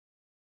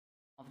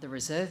the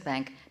Reserve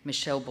Bank,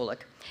 Michele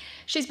Bullock.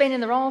 She's been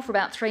in the role for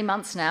about 3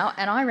 months now,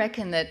 and I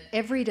reckon that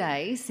every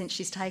day since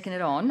she's taken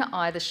it on,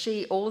 either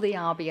she or the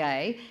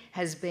RBA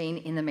has been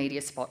in the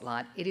media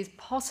spotlight. It is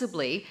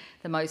possibly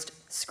the most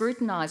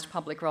scrutinised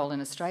public role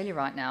in Australia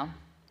right now,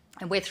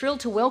 and we're thrilled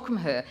to welcome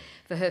her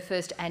for her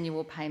first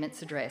annual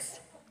payments address.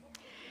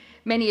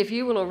 Many of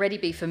you will already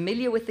be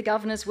familiar with the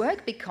Governor's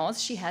work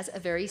because she has a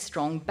very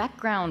strong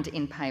background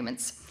in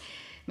payments.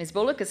 Ms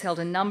Bullock has held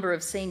a number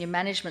of senior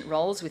management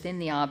roles within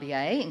the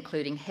RBA,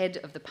 including Head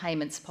of the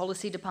Payments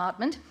Policy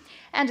Department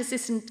and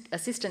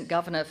Assistant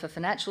Governor for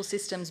Financial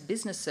Systems,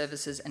 Business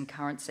Services and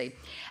Currency.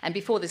 And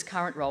before this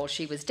current role,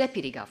 she was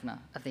Deputy Governor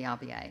of the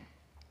RBA.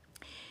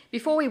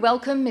 Before we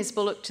welcome Ms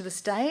Bullock to the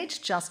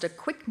stage, just a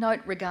quick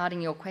note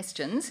regarding your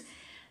questions.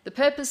 The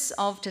purpose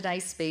of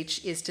today's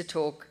speech is to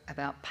talk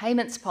about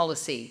payments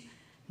policy,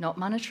 not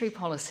monetary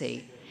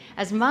policy,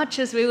 as much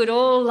as we would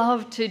all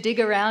love to dig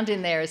around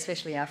in there,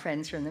 especially our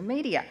friends from the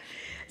media.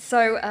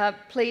 So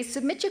please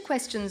submit your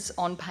questions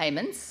on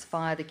payments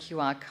via the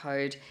QR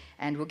code,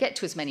 and we'll get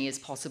to as many as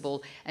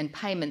possible, and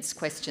payments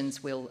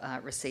questions will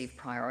receive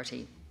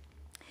priority.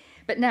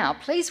 But now,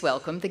 please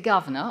welcome the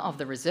Governor of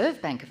the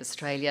Reserve Bank of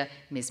Australia,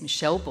 Ms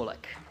Michele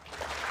Bullock.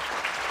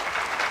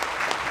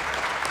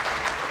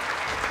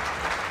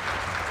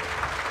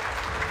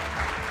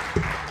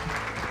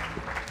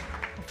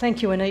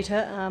 Thank you,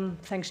 Anita.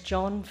 Thanks,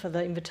 John, for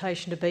the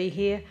invitation to be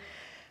here.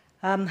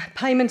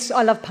 Payments,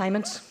 I love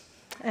payments,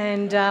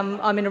 and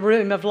I'm in a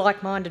room of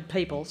like-minded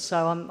people,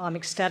 so I'm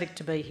ecstatic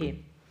to be here.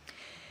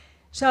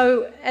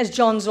 So, as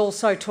John's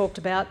also talked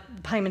about,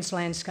 the payments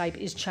landscape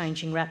is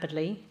changing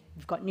rapidly.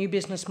 We've got new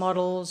business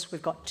models,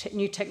 we've got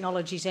new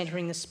technologies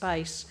entering the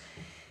space.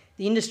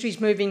 The industry's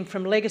moving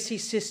from legacy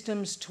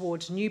systems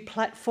towards new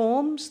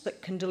platforms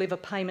that can deliver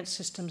payment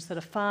systems that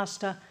are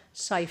faster,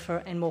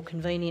 safer and more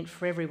convenient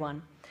for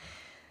everyone.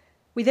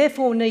 We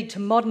therefore need to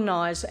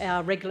modernise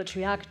our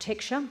regulatory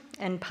architecture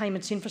and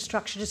payments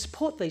infrastructure to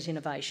support these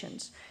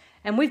innovations,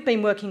 and we've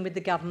been working with the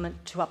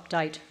government to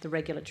update the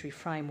regulatory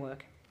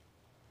framework.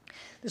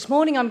 This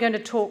morning I'm going to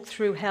talk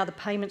through how the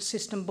Payment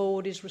System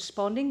Board is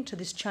responding to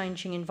this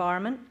changing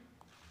environment.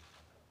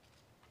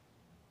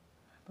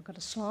 I've got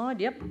a slide,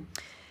 yep.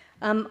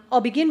 I'll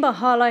begin by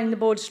highlighting the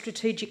Board's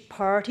strategic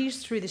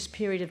priorities through this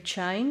period of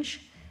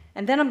change,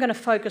 and then I'm going to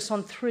focus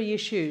on 3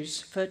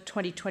 issues for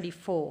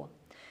 2024.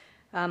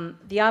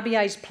 The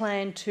RBA's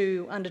plan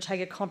to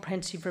undertake a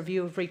comprehensive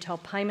review of retail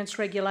payments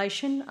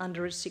regulation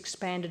under its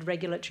expanded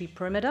regulatory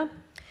perimeter,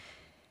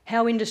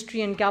 how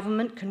industry and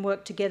government can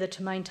work together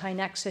to maintain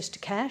access to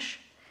cash,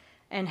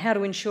 and how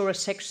to ensure a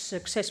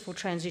successful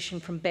transition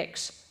from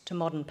BECS to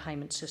modern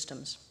payment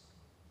systems.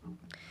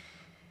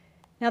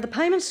 Now, the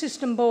Payment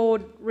System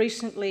Board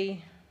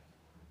recently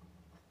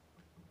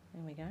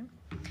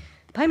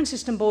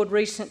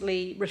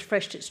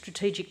refreshed its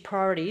strategic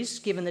priorities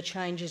given the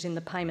changes in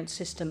the payment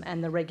system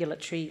and the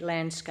regulatory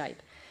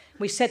landscape.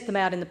 We set them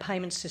out in the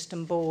Payment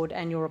System Board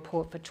Annual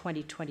Report for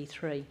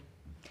 2023. You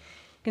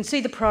can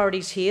see the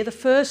priorities here. The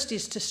first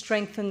is to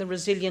strengthen the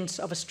resilience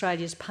of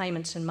Australia's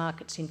payments and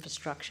markets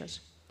infrastructures.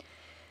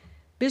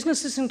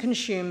 Businesses and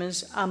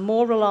consumers are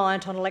more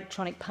reliant on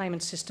electronic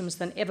payment systems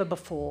than ever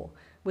before,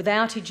 with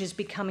outages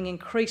becoming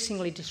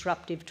increasingly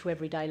disruptive to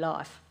everyday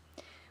life.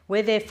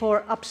 We're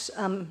therefore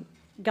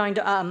going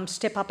to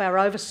step up our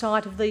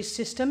oversight of these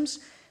systems,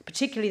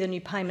 particularly the new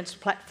payments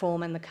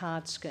platform and the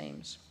card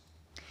schemes.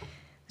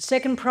 The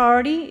second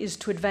priority is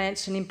to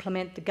advance and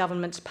implement the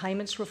government's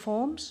payments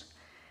reforms.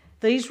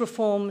 These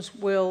reforms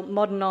will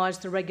modernise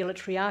the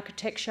regulatory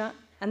architecture,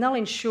 and they'll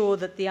ensure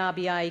that the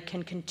RBA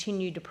can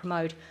continue to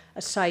promote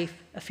a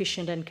safe,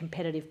 efficient and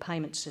competitive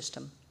payment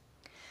system.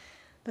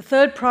 The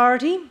third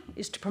priority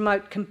is to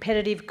promote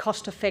competitive,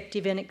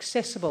 cost-effective and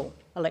accessible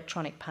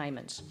electronic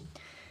payments.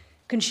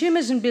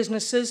 Consumers and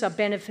businesses are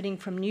benefiting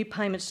from new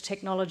payments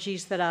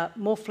technologies that are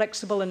more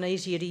flexible and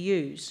easier to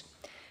use.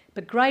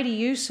 But greater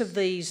use of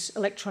these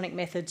electronic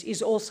methods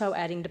is also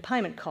adding to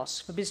payment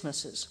costs for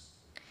businesses.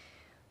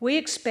 We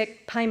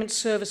expect payment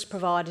service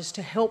providers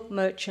to help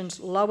merchants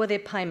lower their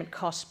payment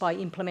costs by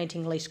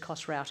implementing least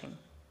cost routing.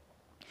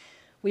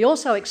 We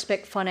also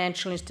expect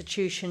financial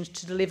institutions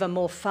to deliver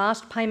more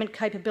fast payment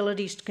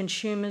capabilities to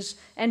consumers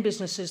and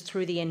businesses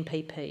through the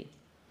NPP.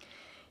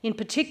 In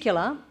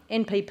particular,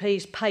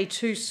 NPP's Pay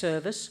To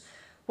service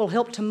will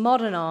help to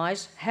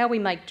modernise how we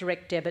make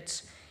direct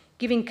debits,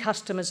 giving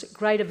customers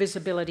greater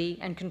visibility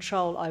and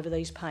control over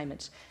these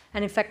payments.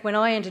 And in fact, when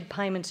I entered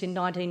payments in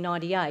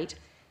 1998,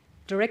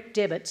 direct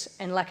debits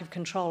and lack of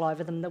control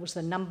over them, that was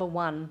the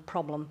 #1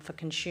 problem for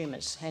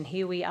consumers. And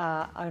here we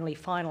are only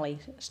finally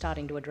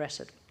starting to address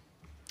it.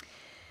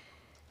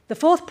 The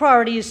fourth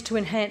priority is to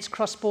enhance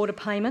cross-border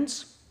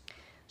payments.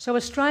 So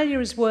Australia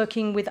is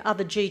working with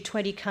other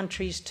G20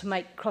 countries to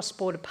make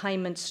cross-border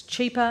payments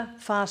cheaper,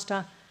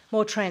 faster,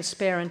 more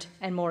transparent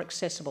and more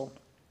accessible.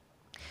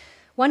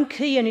 One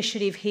key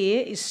initiative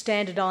here is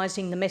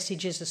standardising the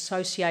messages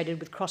associated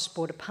with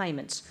cross-border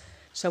payments.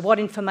 So what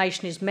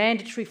information is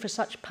mandatory for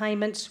such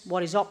payments,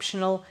 what is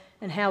optional,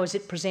 and how is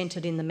it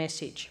presented in the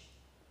message.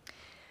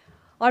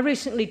 I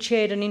recently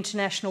chaired an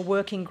international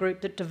working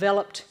group that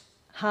developed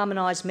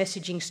harmonised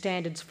messaging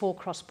standards for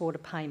cross-border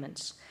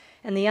payments,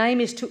 and the aim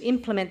is to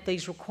implement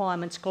these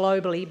requirements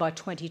globally by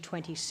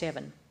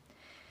 2027.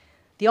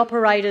 The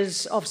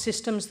operators of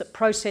systems that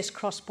process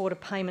cross-border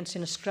payments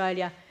in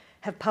Australia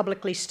have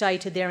publicly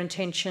stated their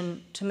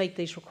intention to meet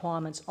these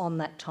requirements on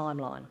that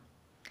timeline.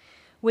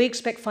 We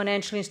expect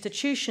financial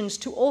institutions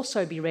to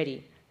also be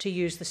ready to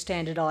use the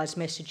standardised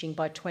messaging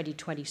by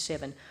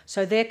 2027,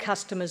 so their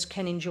customers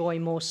can enjoy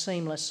more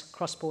seamless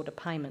cross-border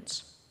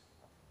payments.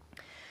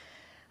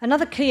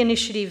 Another key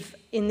initiative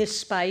in this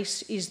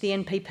space is the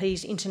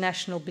NPP's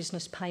International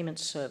Business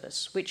Payments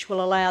Service, which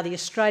will allow the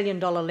Australian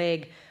dollar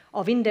leg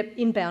of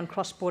inbound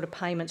cross-border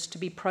payments to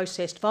be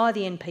processed via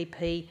the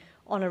NPP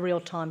on a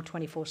real-time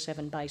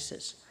 24/7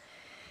 basis.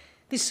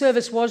 This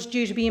service was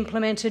due to be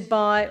implemented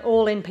by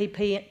all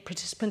NPP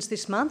participants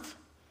this month,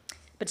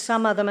 but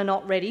some of them are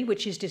not ready,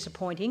 which is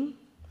disappointing.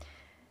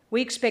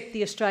 We expect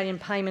the Australian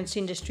payments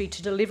industry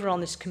to deliver on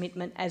this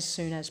commitment as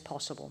soon as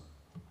possible.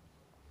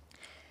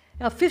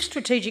 Our fifth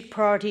strategic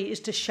priority is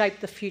to shape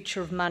the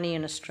future of money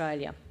in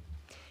Australia.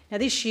 Now,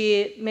 this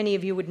year, many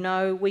of you would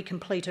know, we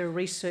completed a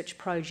research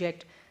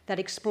project that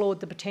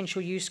explored the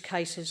potential use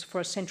cases for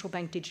a central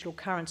bank digital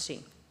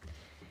currency.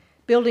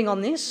 Building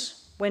on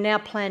this, we're now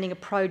planning a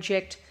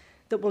project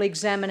that will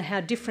examine how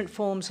different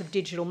forms of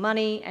digital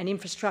money and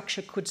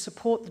infrastructure could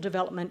support the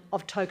development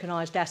of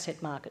tokenised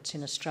asset markets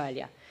in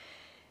Australia.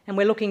 And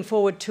we're looking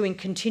forward to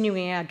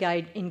continuing our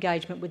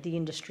engagement with the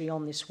industry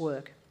on this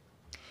work.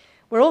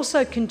 We're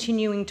also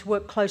continuing to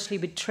work closely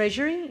with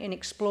Treasury in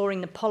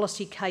exploring the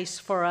policy case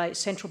for a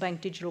central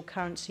bank digital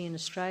currency in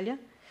Australia,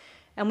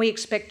 and we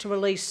expect to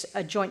release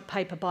a joint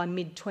paper by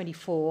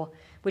mid-24,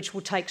 which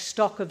will take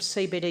stock of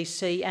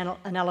CBDC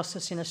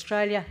analysis in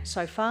Australia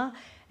so far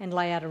and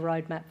lay out a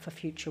roadmap for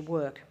future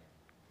work.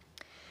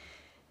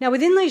 Now,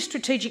 within these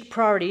strategic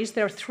priorities,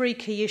 there are three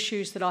key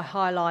issues that I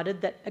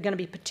highlighted that are going to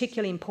be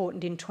particularly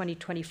important in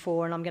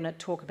 2024, and I'm going to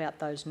talk about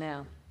those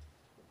now.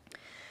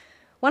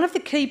 One of the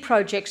key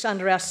projects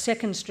under our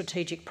second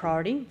strategic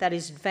priority, that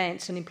is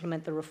advance and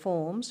implement the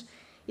reforms,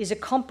 is a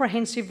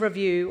comprehensive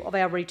review of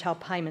our retail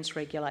payments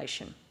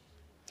regulation.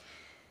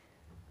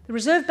 The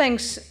Reserve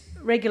Bank's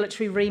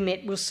regulatory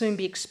remit will soon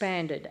be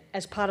expanded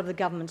as part of the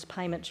government's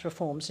payments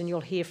reforms, and you'll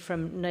hear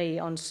from Nee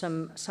on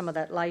some of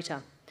that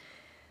later.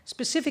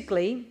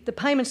 Specifically, the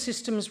Payment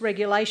Systems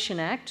Regulation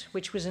Act,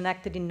 which was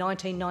enacted in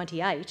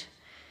 1998,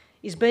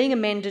 is being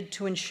amended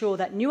to ensure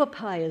that newer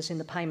players in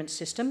the payment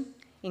system,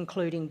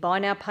 including buy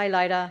now, pay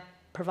later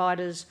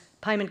providers,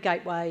 payment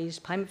gateways,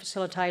 payment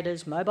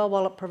facilitators, mobile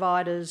wallet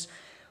providers,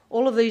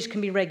 all of these can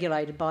be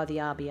regulated by the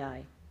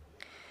RBA.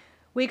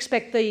 We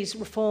expect these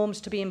reforms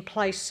to be in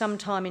place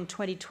sometime in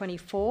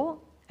 2024,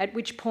 at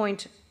which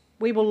point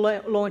we will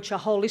launch a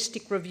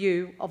holistic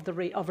review of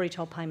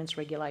retail payments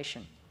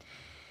regulation.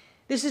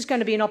 This is going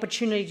to be an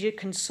opportunity to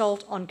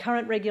consult on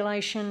current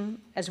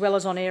regulation, as well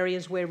as on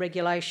areas where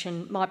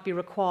regulation might be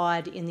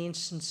required in the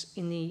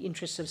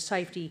interests of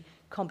safety,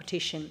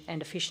 competition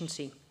and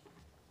efficiency.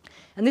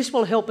 And this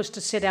will help us to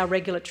set our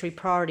regulatory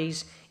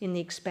priorities in the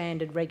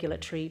expanded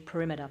regulatory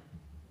perimeter.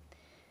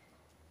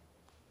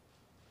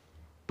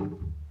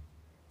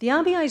 The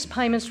RBA's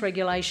payments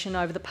regulation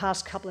over the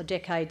past couple of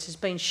decades has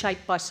been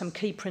shaped by some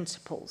key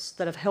principles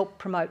that have helped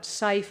promote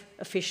safe,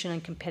 efficient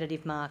and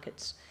competitive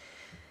markets.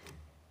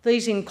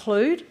 These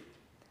include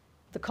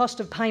the cost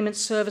of payment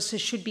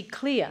services should be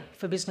clear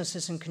for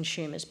businesses and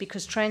consumers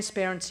because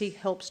transparency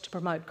helps to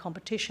promote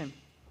competition.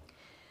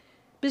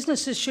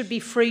 Businesses should be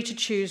free to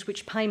choose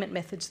which payment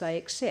methods they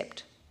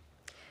accept.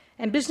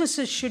 And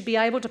businesses should be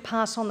able to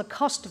pass on the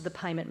cost of the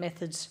payment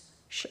methods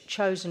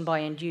chosen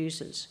by end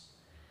users.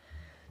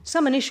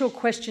 Some initial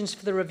questions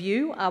for the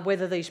review are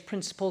whether these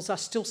principles are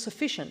still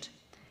sufficient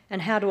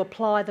and how to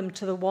apply them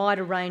to the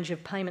wider range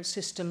of payment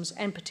systems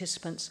and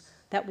participants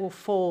that will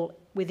fall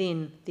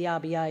within the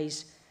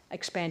RBA's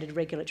expanded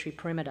regulatory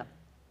perimeter.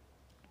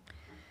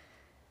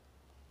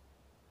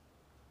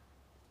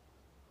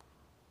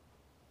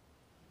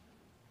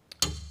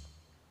 I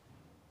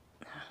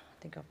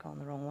think I've gone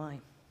the wrong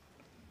way.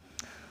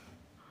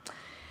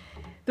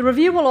 The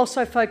review will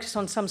also focus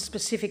on some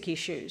specific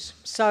issues,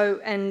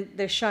 and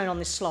they're shown on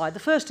this slide. The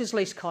first is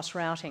least cost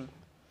routing.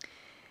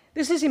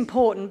 This is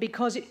important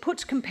because it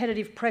puts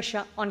competitive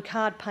pressure on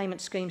card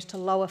payment schemes to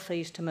lower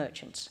fees to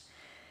merchants.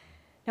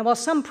 Now, while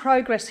some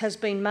progress has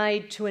been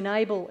made to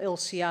enable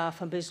LCR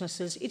for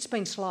businesses, it's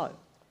been slow.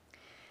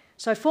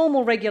 So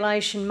formal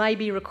regulation may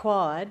be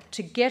required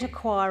to get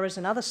acquirers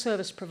and other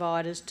service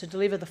providers to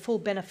deliver the full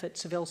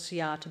benefits of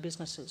LCR to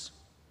businesses.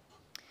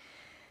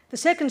 The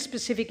second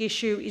specific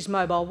issue is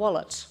mobile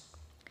wallets.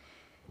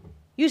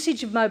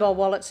 Usage of mobile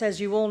wallets,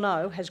 as you all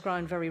know, has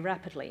grown very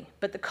rapidly,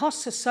 but the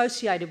costs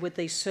associated with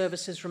these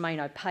services remain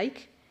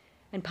opaque,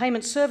 and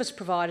payment service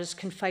providers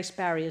can face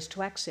barriers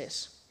to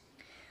access.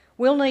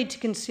 We'll need to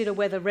consider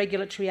whether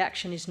regulatory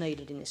action is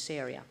needed in this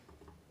area.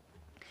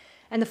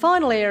 And the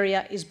final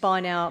area is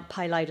buy now,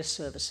 pay later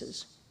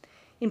services.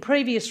 In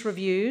previous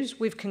reviews,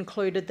 we've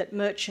concluded that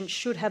merchants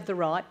should have the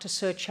right to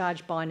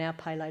surcharge buy now,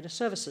 pay later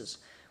services,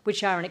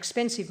 which are an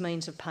expensive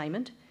means of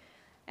payment,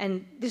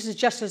 and this is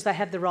just as they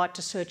have the right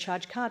to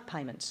surcharge card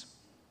payments.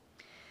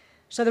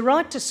 So the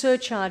right to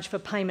surcharge for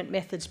payment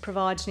methods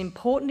provides an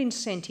important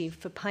incentive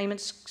for payment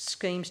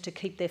schemes to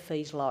keep their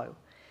fees low.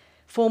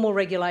 Formal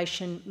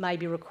regulation may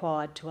be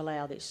required to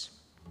allow this.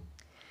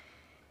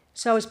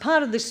 So as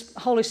part of this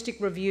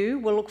holistic review,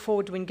 we'll look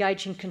forward to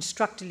engaging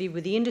constructively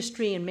with the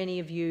industry and many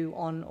of you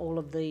on all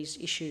of these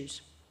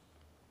issues.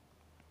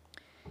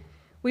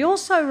 We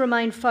also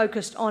remain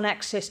focused on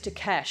access to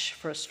cash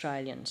for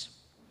Australians.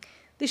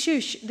 This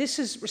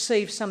has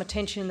received some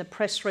attention in the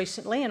press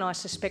recently, and I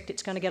suspect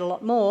it's going to get a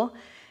lot more,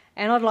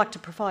 and I'd like to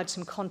provide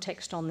some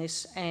context on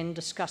this and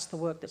discuss the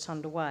work that's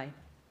underway.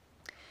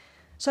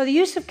 So the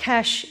use of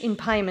cash in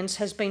payments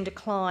has been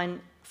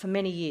declined for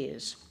many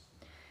years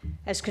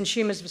as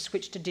consumers have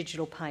switched to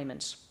digital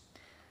payments.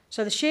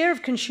 So the share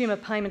of consumer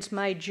payments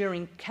made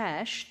during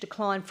cash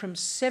declined from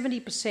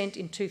 70%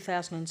 in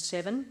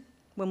 2007,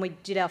 when we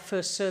did our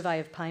first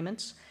survey of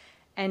payments,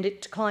 and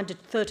it declined to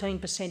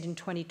 13% in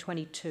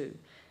 2022.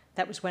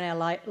 That was when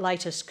our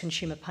latest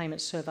consumer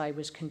payment survey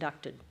was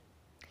conducted.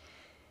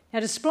 Now,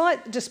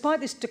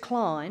 despite this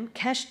decline,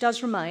 cash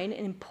does remain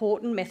an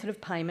important method of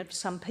payment for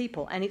some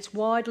people, and it's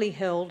widely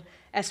held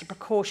as a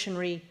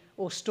precautionary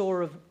or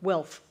store of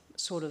wealth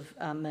sort of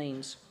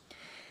means.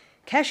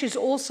 Cash is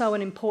also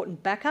an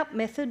important backup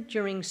method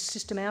during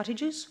system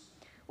outages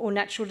or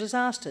natural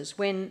disasters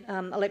when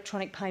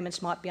electronic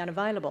payments might be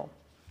unavailable.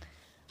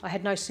 I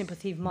had no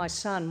sympathy for my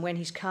son when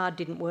his card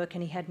didn't work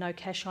and he had no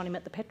cash on him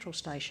at the petrol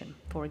station,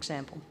 for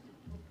example.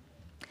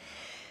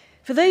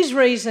 For these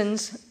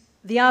reasons,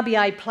 the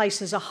RBA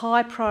places a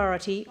high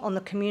priority on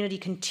the community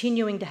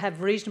continuing to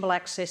have reasonable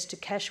access to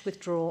cash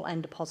withdrawal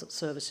and deposit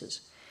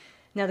services.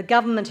 Now, the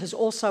government has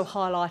also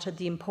highlighted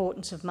the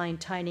importance of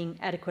maintaining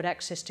adequate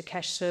access to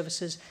cash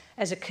services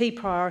as a key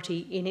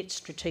priority in its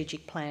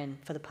strategic plan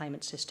for the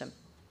payment system.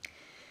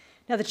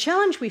 Now, the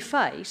challenge we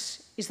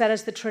face is that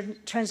as the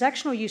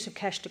transactional use of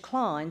cash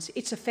declines,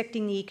 it's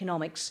affecting the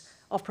economics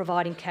of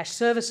providing cash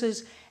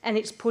services and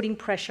it's putting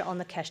pressure on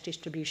the cash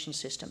distribution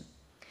system.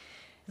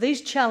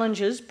 These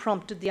challenges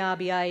prompted the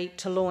RBA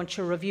to launch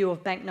a review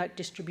of banknote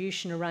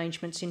distribution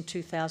arrangements in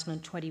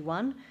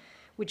 2021,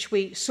 which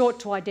we sought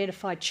to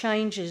identify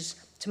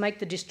changes to make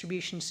the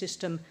distribution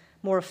system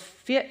more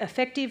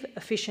effective,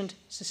 efficient,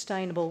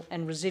 sustainable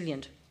and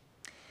resilient.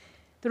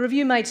 The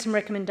review made some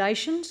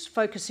recommendations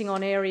focusing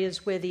on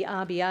areas where the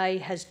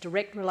RBA has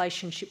direct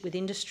relationship with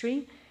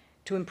industry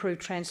to improve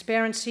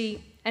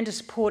transparency and to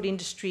support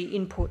industry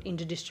input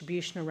into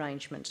distribution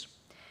arrangements.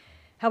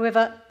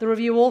 However, the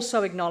review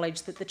also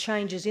acknowledged that the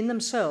changes in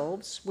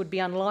themselves would be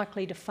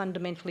unlikely to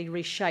fundamentally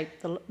reshape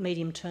the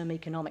medium-term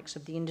economics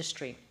of the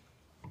industry.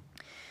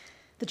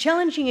 The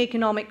challenging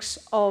economics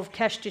of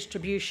cash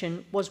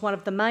distribution was one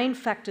of the main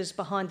factors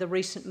behind the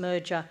recent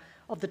merger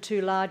of the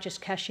two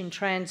largest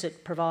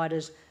cash-in-transit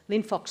providers,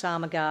 Linfox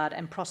Armaguard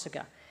and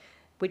Prosegur,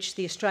 which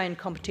the Australian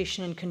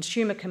Competition and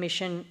Consumer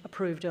Commission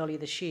approved earlier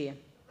this year.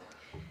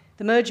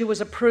 The merger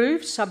was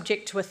approved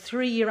subject to a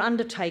 3-year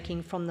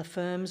undertaking from the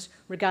firms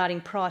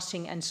regarding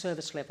pricing and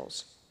service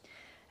levels.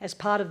 As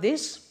part of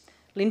this,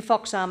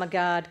 Linfox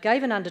Armaguard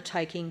gave an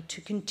undertaking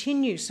to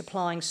continue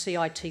supplying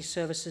CIT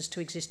services to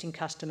existing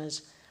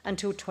customers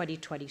until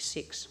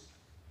 2026.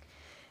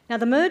 Now,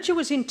 the merger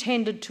was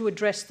intended to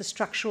address the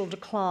structural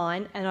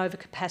decline and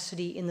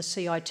overcapacity in the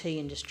CIT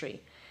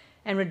industry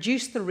and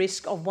reduce the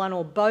risk of one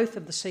or both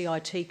of the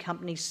CIT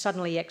companies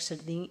suddenly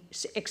exiting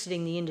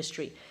the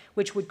industry,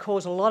 which would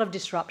cause a lot of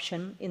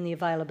disruption in the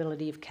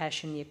availability of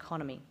cash in the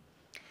economy.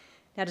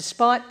 Now,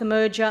 despite the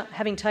merger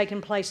having taken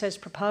place as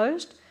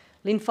proposed,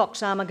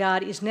 Linfox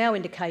Armaguard is now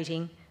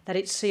indicating that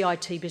its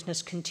CIT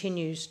business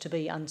continues to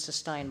be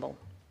unsustainable.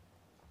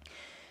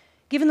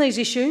 Given these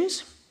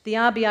issues, the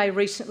RBA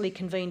recently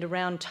convened a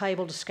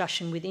roundtable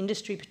discussion with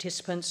industry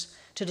participants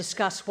to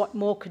discuss what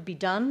more could be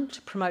done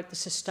to promote the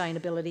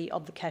sustainability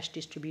of the cash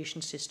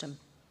distribution system.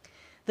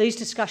 These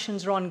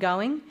discussions are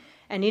ongoing,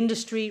 and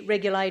industry,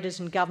 regulators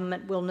and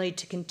government will need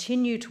to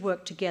continue to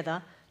work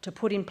together to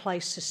put in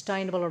place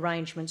sustainable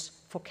arrangements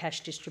for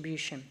cash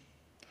distribution.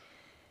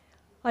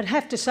 I'd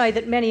have to say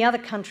that many other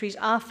countries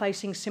are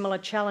facing similar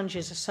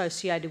challenges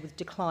associated with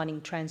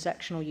declining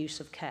transactional use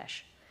of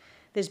cash.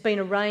 There's been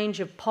a range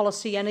of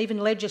policy and even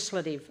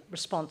legislative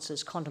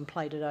responses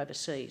contemplated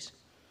overseas,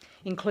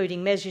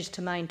 including measures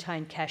to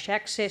maintain cash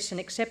access and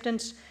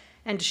acceptance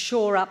and to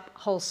shore up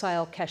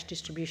wholesale cash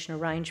distribution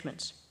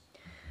arrangements.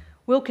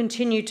 We'll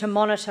continue to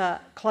monitor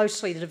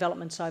closely the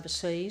developments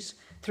overseas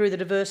through the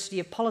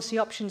diversity of policy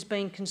options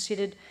being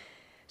considered,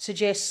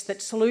 suggests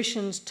that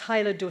solutions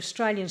tailored to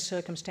Australian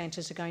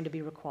circumstances are going to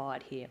be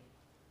required here.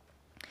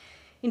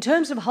 In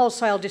terms of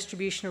wholesale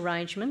distribution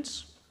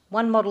arrangements,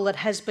 one model that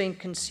has been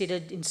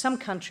considered in some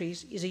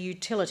countries is a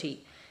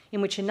utility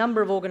in which a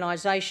number of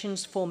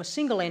organisations form a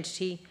single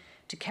entity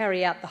to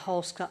carry out the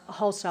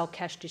wholesale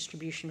cash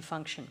distribution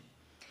function.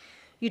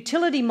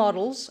 Utility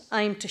models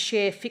aim to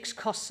share fixed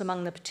costs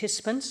among the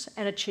participants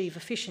and achieve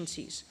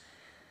efficiencies.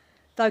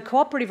 Though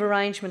cooperative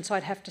arrangements,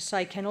 I'd have to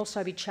say, can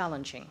also be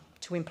challenging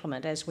to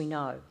implement, as we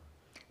know.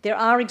 There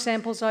are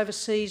examples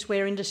overseas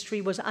where industry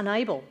was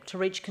unable to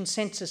reach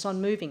consensus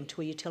on moving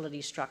to a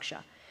utility structure,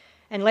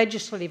 and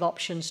legislative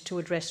options to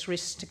address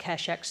risks to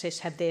cash access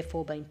have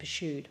therefore been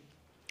pursued.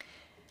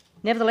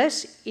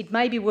 Nevertheless, it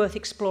may be worth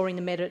exploring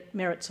the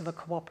merits of a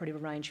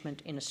cooperative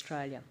arrangement in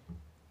Australia.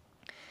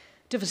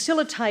 To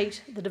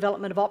facilitate the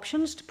development of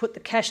options to put the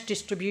cash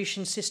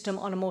distribution system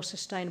on a more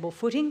sustainable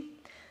footing,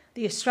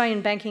 the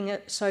Australian Banking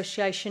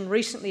Association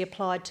recently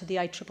applied to the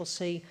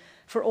ACCC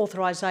for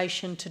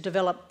authorisation to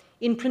develop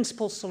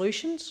in-principle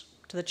solutions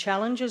to the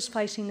challenges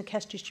facing the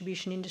cash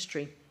distribution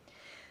industry.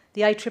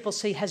 The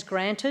ACCC has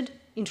granted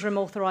interim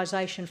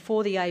authorisation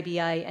for the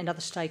ABA and other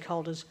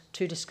stakeholders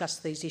to discuss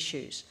these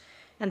issues,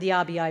 and the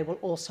RBA will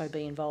also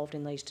be involved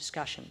in these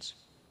discussions.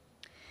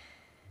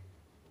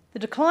 The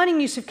declining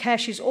use of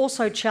cash is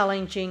also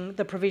challenging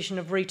the provision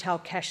of retail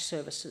cash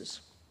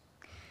services.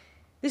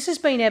 This has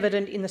been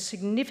evident in the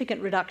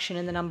significant reduction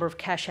in the number of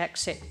cash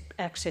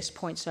access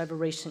points over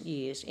recent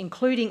years,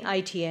 including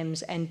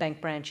ATMs and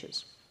bank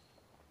branches.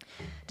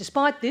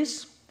 Despite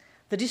this,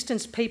 the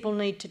distance people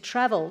need to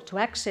travel to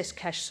access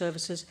cash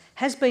services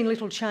has been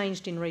little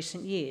changed in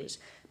recent years,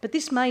 but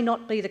this may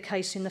not be the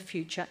case in the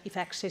future if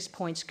access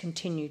points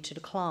continue to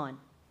decline.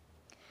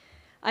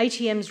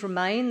 ATMs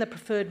remain the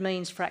preferred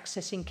means for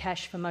accessing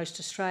cash for most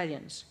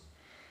Australians.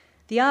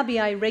 The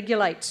RBA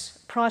regulates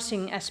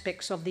pricing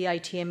aspects of the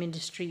ATM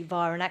industry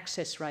via an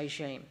access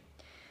regime.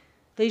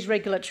 These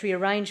regulatory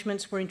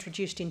arrangements were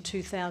introduced in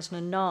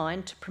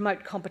 2009 to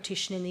promote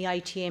competition in the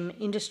ATM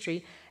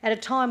industry at a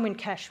time when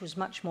cash was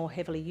much more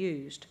heavily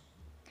used.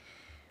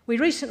 We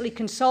recently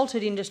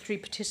consulted industry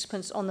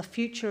participants on the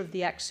future of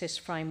the access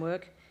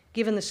framework,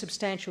 given the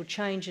substantial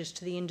changes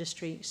to the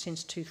industry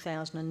since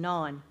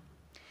 2009.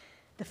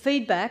 The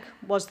feedback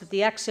was that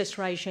the access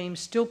regime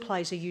still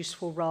plays a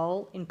useful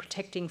role in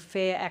protecting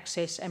fair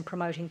access and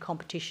promoting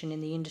competition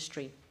in the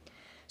industry.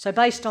 So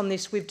based on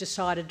this, we've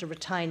decided to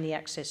retain the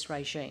access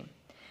regime.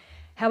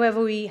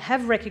 However, we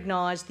have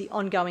recognised the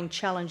ongoing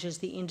challenges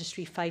the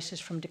industry faces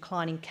from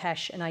declining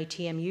cash and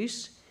ATM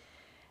use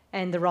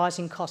and the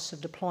rising costs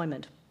of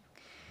deployment.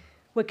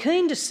 We're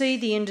keen to see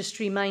the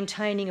industry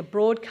maintaining a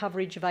broad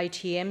coverage of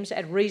ATMs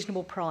at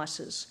reasonable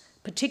prices,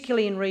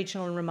 particularly in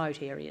regional and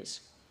remote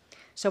areas.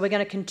 So we're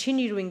going to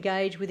continue to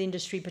engage with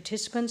industry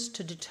participants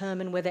to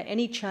determine whether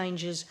any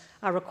changes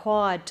are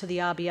required to the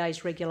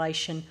RBA's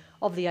regulation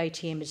of the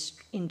ATM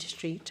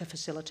industry to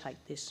facilitate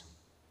this.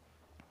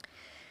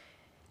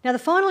 Now, the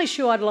final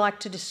issue I'd like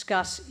to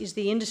discuss is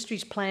the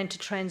industry's plan to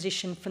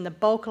transition from the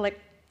bulk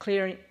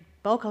electronic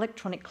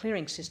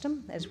clearing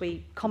system, as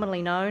we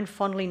fondly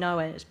know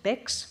as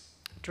BECS,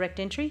 direct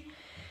entry,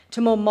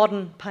 to more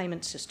modern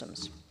payment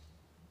systems.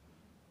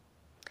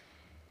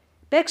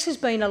 BECS has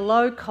been a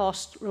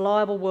low-cost,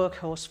 reliable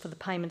workhorse for the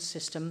payment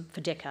system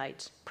for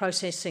decades,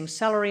 processing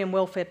salary and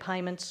welfare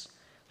payments,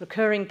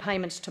 recurring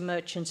payments to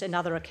merchants and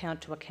other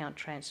account-to-account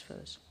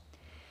transfers.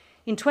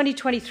 In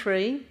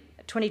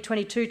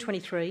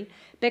 2022-23,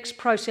 BECS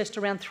processed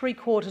around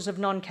 3/4 of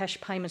non-cash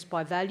payments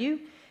by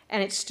value,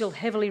 and it's still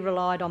heavily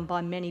relied on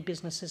by many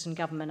businesses and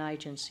government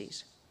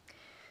agencies.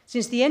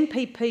 Since the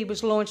NPP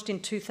was launched in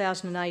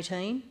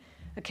 2018,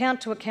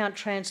 account-to-account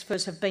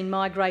transfers have been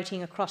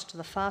migrating across to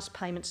the fast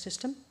payment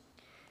system,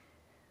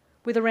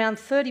 with around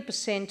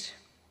 30%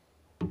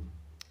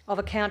 of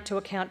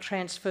account-to-account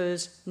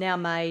transfers now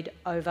made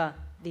over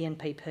the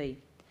NPP.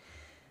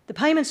 The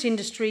payments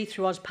industry,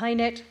 through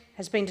AusPayNet,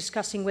 has been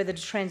discussing whether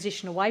to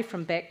transition away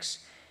from BECS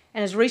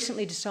and has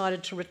recently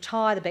decided to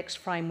retire the BECS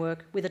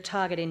framework with a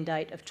target end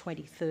date of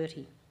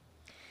 2030.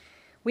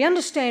 We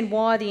understand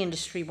why the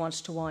industry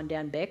wants to wind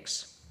down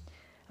BECS.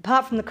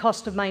 Apart from the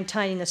cost of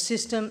maintaining the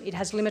system, it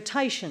has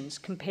limitations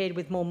compared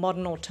with more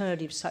modern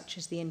alternatives such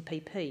as the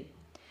NPP.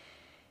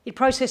 It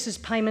processes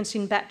payments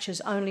in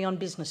batches only on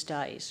business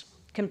days,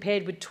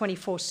 compared with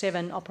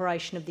 24/7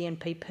 operation of the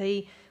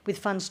NPP, with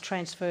funds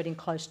transferred in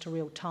close to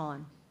real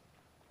time.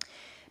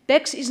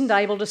 BECS isn't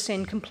able to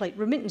send complete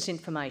remittance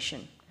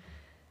information.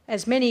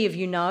 As many of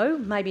you know,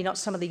 maybe not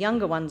some of the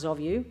younger ones of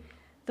you,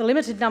 the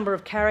limited number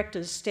of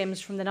characters stems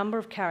from the number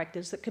of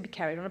characters that could be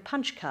carried on a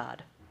punch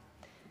card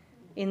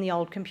in the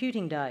old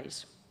computing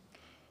days.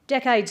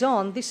 Decades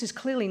on, this is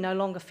clearly no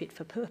longer fit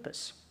for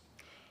purpose.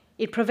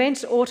 It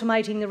prevents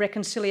automating the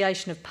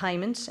reconciliation of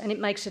payments, and it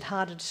makes it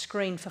harder to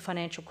screen for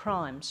financial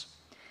crimes.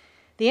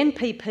 The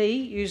NPP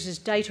uses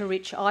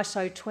data-rich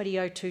ISO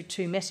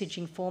 20022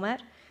 messaging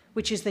format,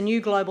 which is the new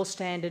global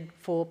standard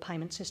for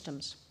payment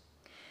systems.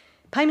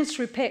 Payments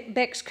through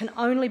BECS can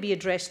only be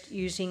addressed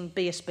using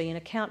BSB and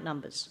account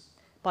numbers.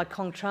 By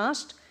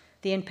contrast,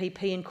 the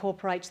NPP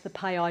incorporates the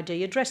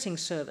PayID addressing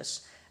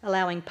service,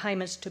 allowing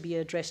payments to be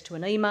addressed to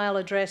an email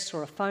address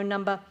or a phone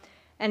number,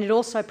 and it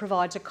also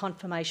provides a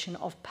confirmation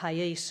of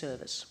payee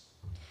service.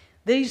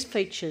 These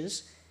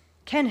features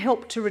can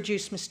help to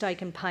reduce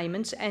mistaken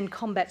payments and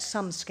combat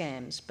some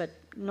scams, but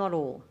not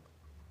all.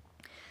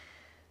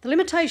 The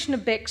limitation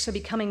of BECS are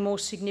becoming more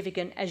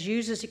significant as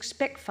users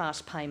expect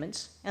fast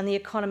payments and the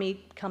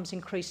economy becomes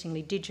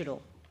increasingly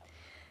digital.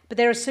 But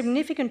there are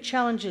significant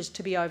challenges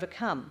to be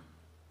overcome.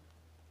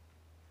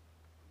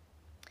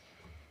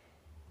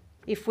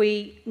 If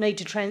we're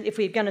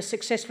going to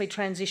successfully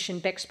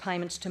transition BECS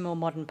payments to more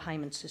modern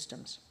payment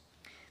systems.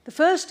 The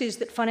first is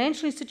that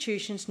financial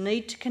institutions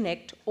need to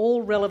connect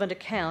all relevant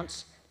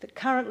accounts that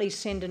currently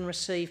send and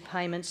receive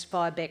payments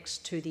via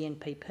BECS to the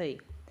NPP.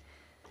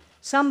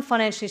 Some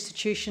financial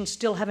institutions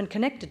still haven't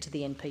connected to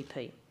the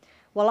NPP,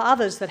 while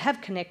others that have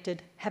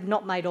connected have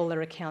not made all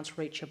their accounts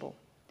reachable.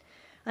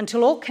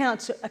 Until all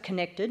accounts are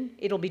connected,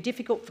 it'll be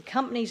difficult for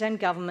companies and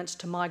governments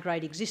to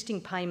migrate existing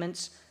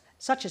payments,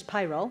 such as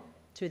payroll,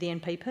 to the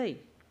NPP.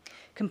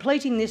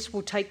 Completing this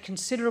will take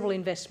considerable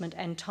investment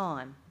and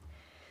time.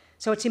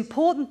 So it's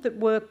important that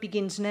work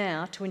begins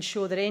now to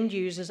ensure that end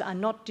users are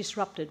not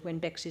disrupted when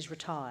BECS is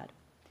retired.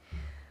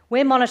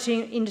 We're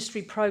monitoring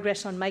industry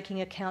progress on making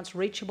accounts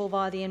reachable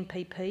via the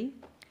NPP.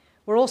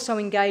 We're also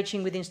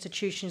engaging with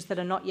institutions that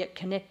are not yet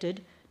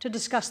connected to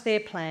discuss their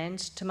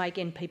plans to make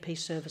NPP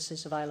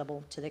services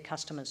available to their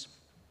customers.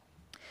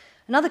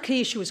 Another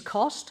key issue is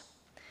cost.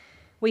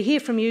 We hear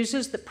from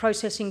users that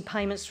processing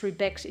payments through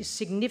BECS is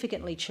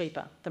significantly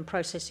cheaper than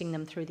processing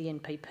them through the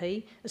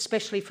NPP,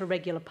 especially for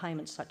regular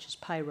payments such as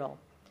payroll.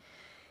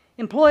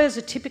 Employers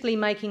are typically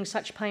making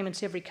such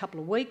payments every couple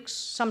of weeks,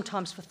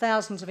 sometimes for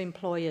thousands of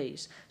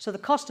employees, so the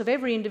cost of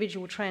every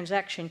individual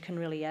transaction can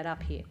really add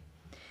up here.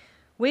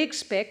 We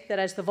expect that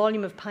as the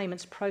volume of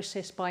payments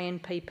processed by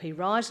NPP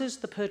rises,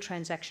 the per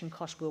transaction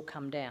cost will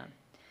come down.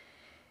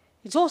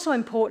 It's also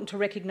important to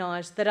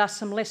recognise that there are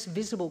some less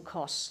visible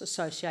costs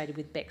associated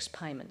with BECS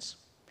payments.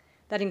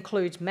 That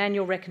includes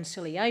manual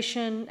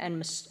reconciliation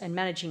and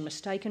managing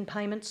mistaken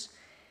payments,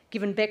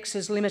 given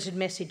BECS's limited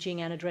messaging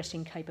and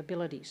addressing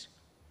capabilities.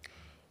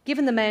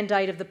 Given the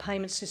mandate of the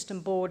Payment System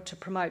Board to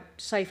promote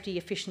safety,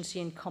 efficiency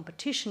and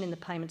competition in the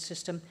payment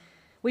system,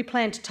 we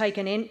plan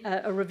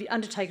to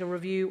undertake a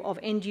review of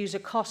end-user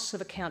costs of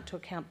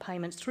account-to-account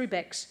payments through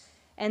BECS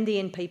and the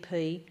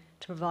NPP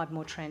to provide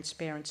more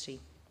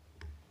transparency.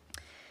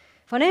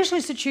 Financial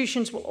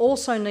institutions will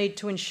also need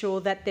to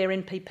ensure that their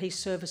NPP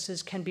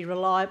services can be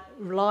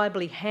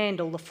reliably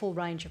handle the full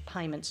range of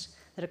payments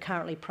that are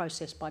currently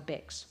processed by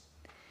BECS.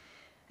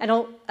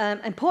 An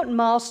important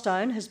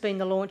milestone has been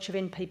the launch of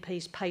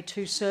NPP's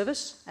Pay2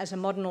 service as a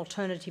modern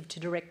alternative to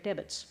direct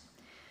debits.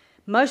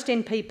 Most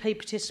NPP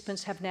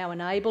participants have now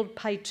enabled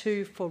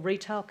Pay2 for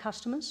retail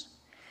customers,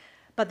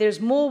 but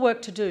there's more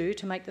work to do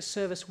to make the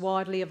service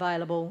widely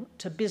available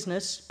to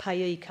business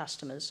payee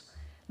customers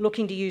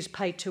looking to use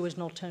Pay2 as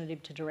an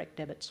alternative to direct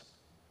debits.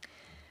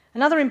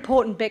 Another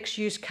important BECS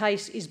use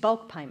case is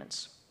bulk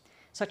payments,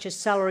 such as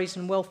salaries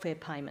and welfare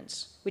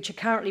payments, which are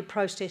currently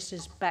processed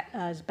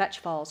as batch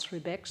files through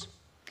BECS.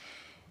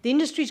 The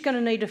industry is going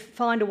to need to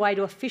find a way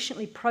to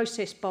efficiently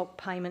process bulk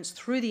payments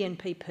through the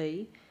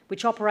NPP,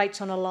 which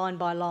operates on a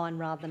line-by-line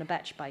rather than a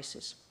batch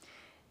basis.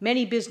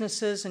 Many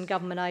businesses and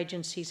government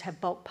agencies have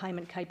bulk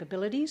payment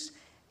capabilities,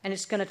 and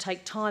it's going to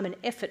take time and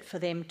effort for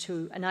them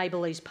to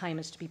enable these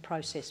payments to be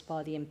processed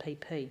by the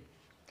NPP.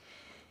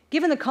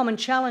 Given the common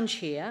challenge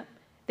here,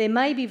 there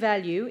may be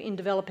value in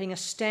developing a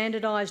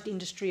standardised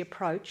industry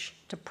approach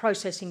to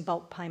processing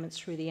bulk payments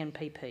through the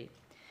NPP.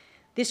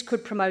 This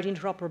could promote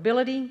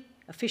interoperability,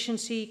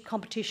 efficiency,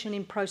 competition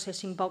in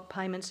processing bulk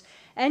payments,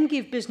 and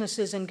give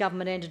businesses and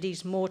government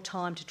entities more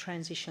time to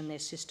transition their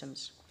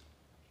systems.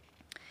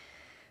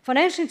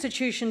 Financial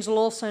institutions will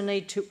also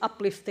need to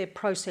uplift their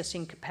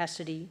processing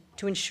capacity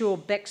to ensure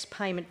BECS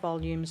payment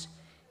volumes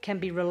can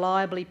be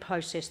reliably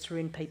processed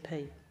through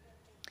NPP.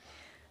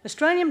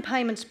 Australian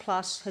Payments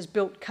Plus has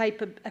built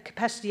a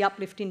capacity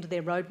uplift into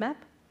their roadmap.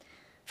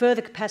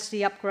 Further capacity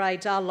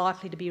upgrades are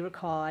likely to be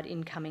required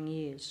in coming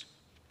years.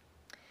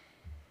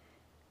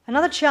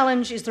 Another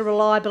challenge is the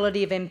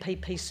reliability of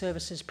NPP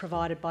services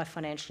provided by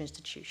financial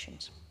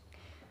institutions.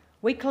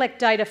 We collect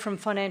data from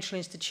financial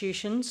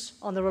institutions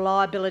on the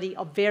reliability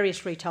of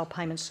various retail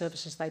payment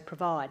services they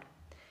provide,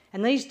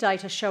 and these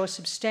data show a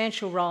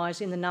substantial rise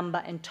in the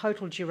number and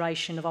total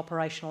duration of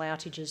operational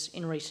outages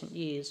in recent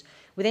years,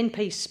 with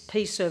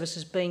NPP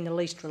services being the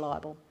least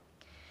reliable.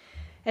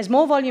 As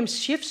more volume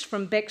shifts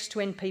from BECS to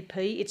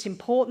NPP, it's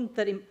important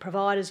that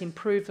providers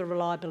improve the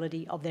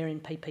reliability of their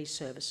NPP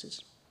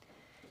services.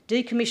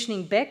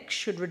 Decommissioning BECS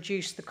should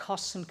reduce the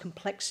costs and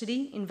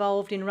complexity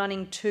involved in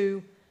running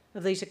two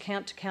of these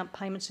account-to-account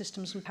payment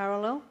systems in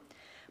parallel,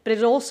 but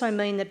it also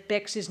means that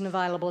BECS isn't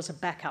available as a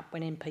backup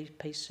when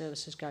NPP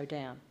services go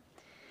down.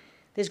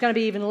 There's going to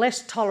be even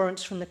less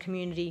tolerance from the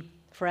community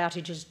for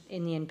outages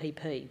in the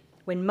NPP,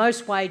 when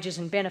most wages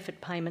and benefit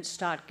payments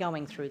start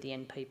going through the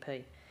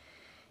NPP.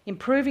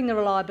 Improving the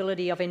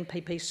reliability of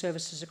NPP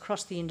services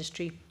across the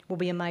industry will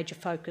be a major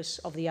focus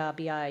of the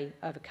RBA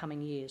over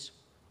coming years.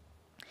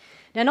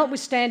 Now,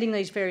 notwithstanding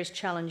these various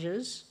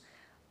challenges,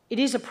 it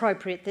is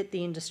appropriate that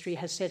the industry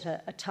has set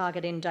a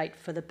target end date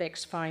for the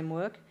BECS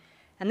framework,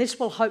 and this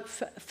will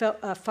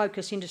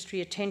focus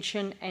industry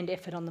attention and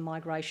effort on the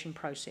migration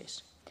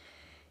process.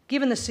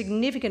 given the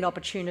significant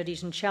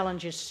opportunities and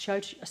challenges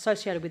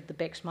associated with the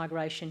BECS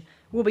migration,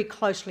 we'll be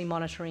closely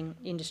monitoring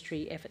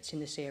industry efforts in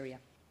this area.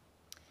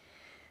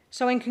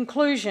 So in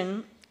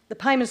conclusion, the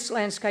payments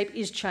landscape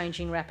is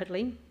changing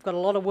rapidly. We've got a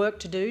lot of work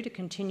to do to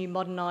continue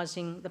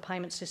modernising the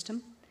payment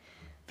system.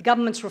 The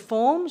government's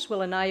reforms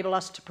will enable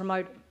us to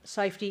promote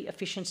safety,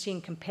 efficiency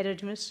and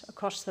competitiveness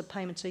across the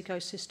payments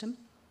ecosystem.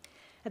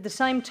 At the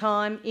same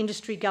time,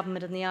 industry,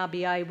 government and the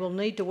RBA will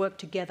need to work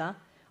together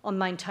on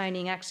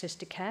maintaining access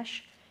to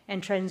cash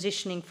and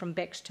transitioning from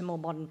BECS to more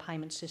modern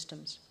payment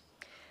systems.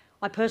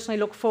 I personally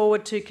look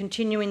forward to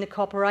continuing the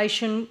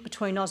cooperation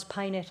between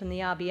AusPayNet and the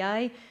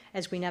RBA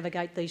as we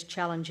navigate these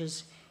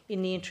challenges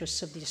in the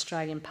interests of the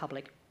Australian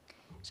public.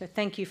 So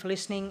thank you for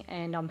listening,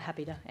 and I'm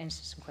happy to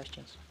answer some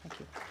questions. Thank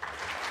you.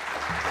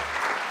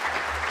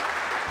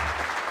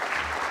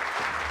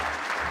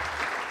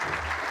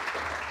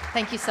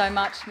 Thank you so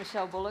much,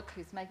 Michele Bullock,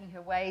 who's making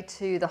her way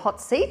to the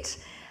hot seat,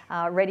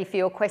 ready for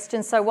your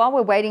questions. So while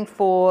we're waiting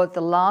for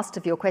the last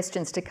of your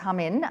questions to come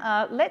in,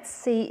 let's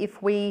see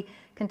if we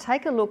can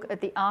take a look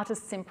at the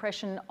artist's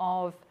impression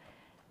of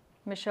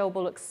Michele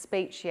Bullock's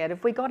speech yet.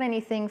 Have we got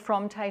anything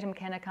from Tatum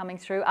Kenner coming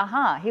through?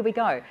 Aha, here we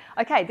go.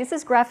 Okay, this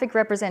is graphic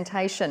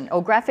representation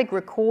or graphic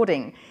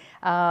recording.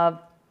 And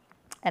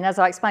as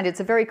I explained, it's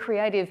a very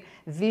creative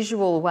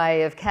visual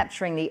way of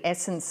capturing the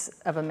essence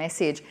of a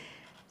message.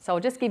 So I'll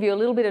just give you a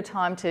little bit of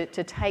time to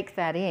take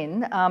that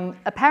in.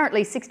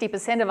 Apparently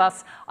 60% of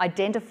us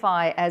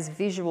identify as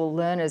visual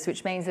learners,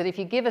 which means that if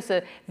you give us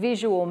a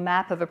visual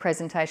map of a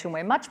presentation,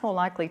 we're much more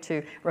likely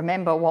to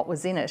remember what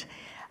was in it.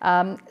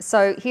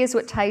 So here's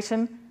what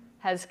Tatum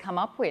has come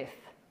up with.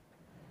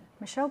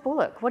 Michele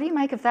Bullock, what do you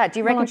make of that?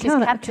 Do you reckon she's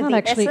captured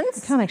the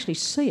essence? I can't actually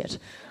see it.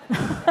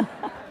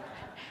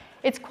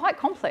 It's quite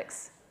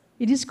complex.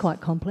 It is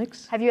quite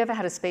complex. Have you ever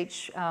had a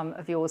speech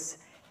of yours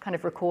kind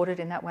of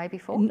recorded in that way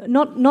before?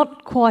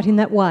 Not quite in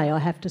that way, I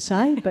have to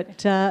say, but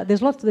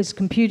there's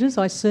computers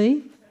I see,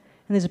 and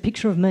there's a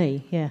picture of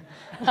me, yeah.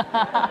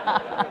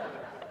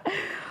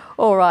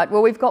 All right,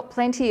 well, we've got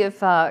plenty of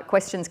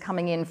questions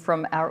coming in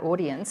from our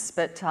audience,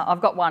 but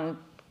I've got one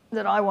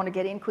that I want to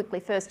get in quickly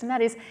first, and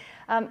that is,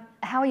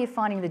 how are you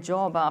finding the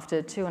job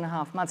after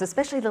 2.5 months,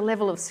 especially the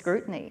level of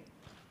scrutiny?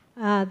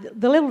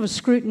 The level of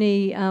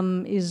scrutiny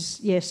is,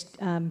 yes,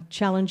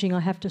 challenging, I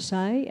have to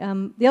say.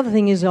 The other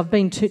thing is I've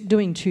been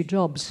doing 2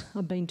 jobs.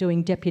 I've been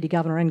doing Deputy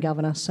Governor and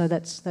Governor, so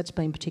that's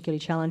been particularly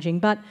challenging.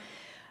 But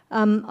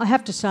I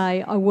have to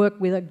say I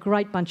work with a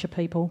great bunch of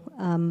people.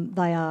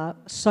 They are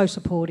so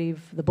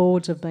supportive. The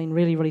boards have been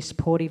really, really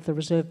supportive, the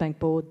Reserve Bank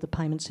Board, the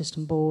Payment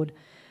System Board.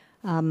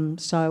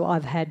 So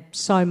I've had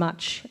so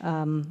much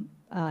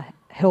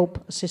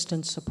help,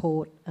 assistance,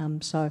 support.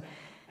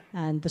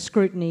 And the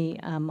scrutiny,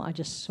 I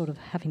just sort of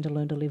having to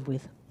learn to live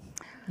with.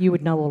 You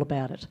would know all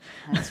about it.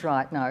 That's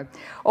right, no.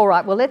 All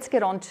right, well, let's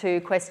get on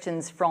to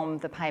questions from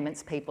the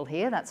payments people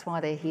here. That's why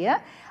they're here.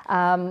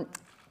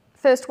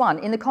 First one,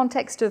 in the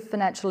context of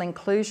financial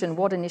inclusion,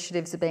 what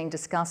initiatives are being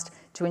discussed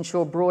to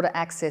ensure broader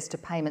access to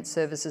payment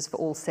services for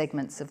all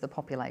segments of the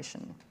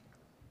population?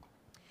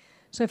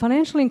 So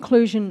financial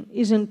inclusion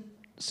isn't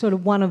sort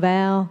of one of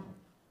our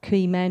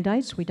key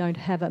mandates. We don't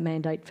have a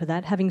mandate for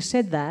that. Having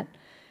said that,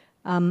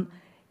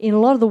 in a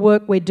lot of the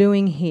work we're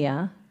doing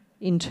here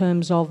in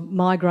terms of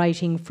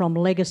migrating from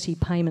legacy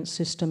payment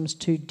systems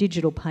to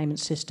digital payment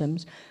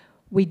systems,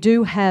 we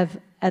do have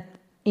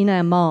in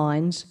our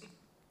minds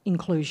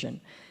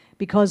inclusion.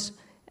 Because,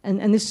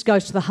 and this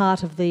goes to the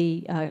heart of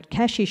the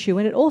cash issue,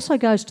 and it also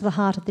goes to the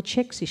heart of the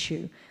cheques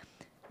issue.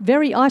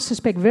 I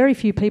suspect very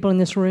few people in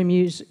this room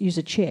use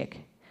a cheque.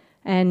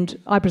 And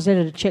I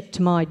presented a cheque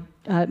to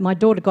my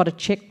daughter got a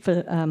cheque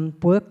for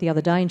work the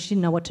other day and she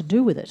didn't know what to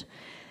do with it.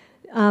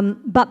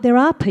 But there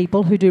are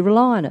people who do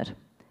rely on it.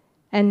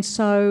 And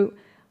so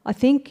I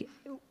think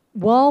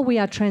while we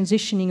are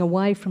transitioning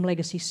away from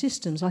legacy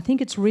systems, I think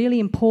it's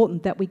really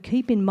important that we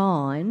keep in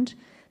mind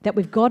that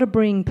we've got to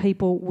bring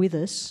people with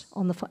us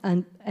on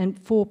and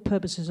for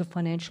purposes of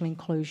financial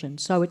inclusion.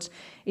 So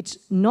it's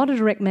not a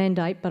direct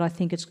mandate, but I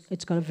think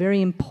it's got a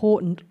very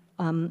important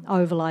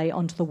overlay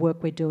onto the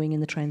work we're doing in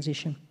the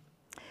transition.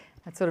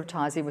 That sort of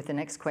ties in with the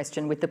next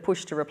question. With the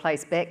push to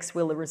replace BECS,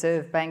 will the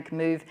Reserve Bank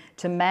move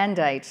to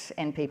mandate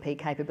NPP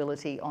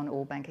capability on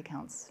all bank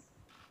accounts?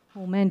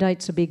 Well,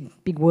 mandate's a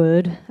big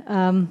word.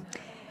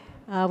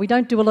 We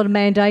don't do a lot of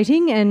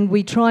mandating and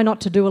we try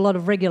not to do a lot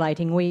of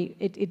regulating.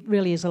 It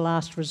really is a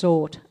last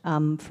resort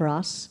for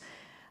us.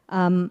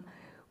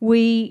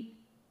 We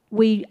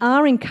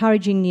are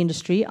encouraging the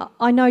industry.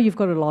 I know you've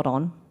got a lot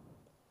on.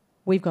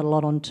 We've got a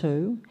lot on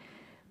too.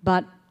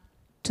 But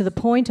to the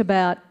point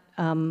about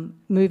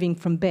moving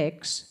from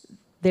BECS,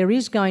 there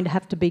is going to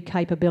have to be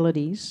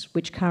capabilities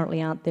which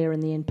currently aren't there in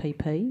the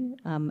NPP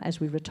as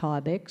we retire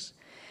BECS.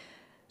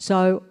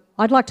 So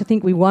I'd like to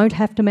think we won't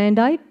have to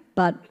mandate,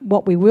 but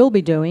what we will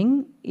be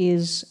doing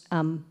is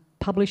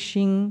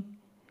publishing,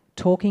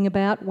 talking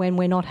about when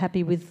we're not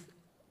happy with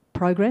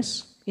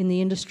progress in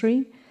the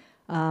industry.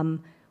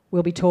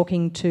 We'll be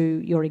talking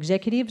to your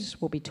executives,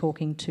 we'll be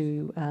talking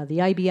to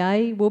the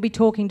ABA, we'll be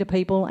talking to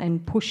people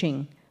and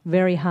pushing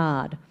very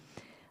hard.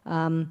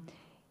 In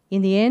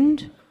the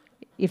end,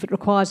 if it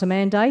requires a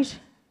mandate,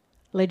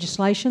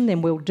 legislation,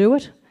 then we'll do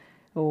it,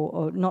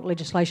 or not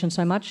legislation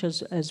so much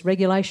as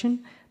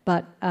regulation,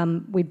 but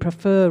we'd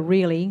prefer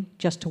really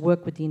just to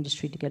work with the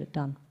industry to get it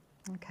done.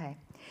 Okay.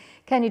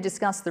 Can you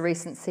discuss the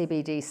recent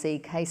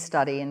CBDC case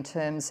study in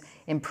terms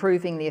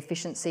improving the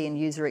efficiency and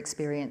user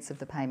experience of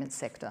the payments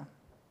sector?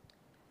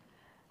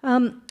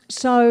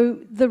 So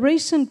the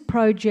recent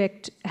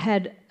project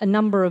had a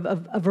number of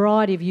a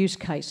variety of use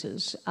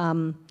cases.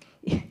 One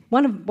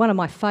of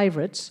my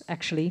favourites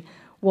actually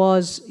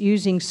was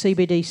using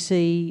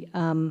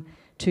CBDC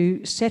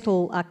to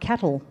settle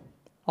cattle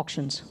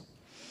auctions,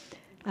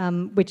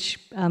 which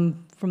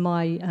from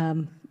my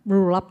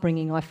rural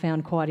upbringing I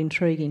found quite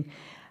intriguing.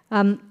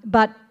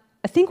 But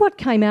I think what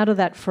came out of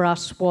that for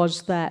us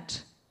was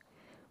that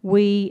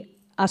we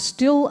are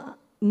still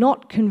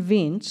not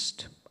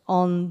convinced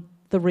on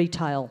the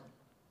retail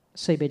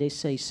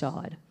CBDC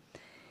side.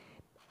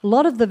 A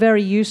lot of the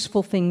very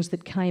useful things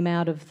that came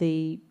out of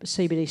the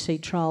CBDC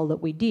trial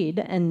that we did,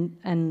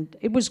 and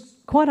it was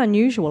quite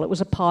unusual. It was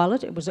a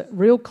pilot, it was a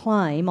real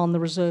claim on the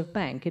Reserve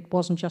Bank. It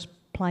wasn't just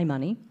play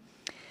money.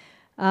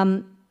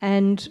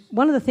 And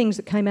one of the things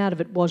that came out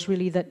of it was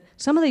really that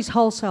some of these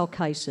wholesale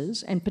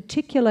cases, and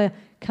particular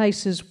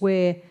cases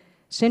where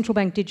central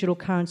bank digital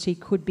currency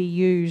could be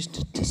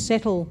used to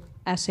settle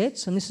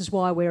assets, and this is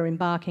why we're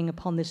embarking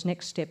upon this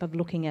next step of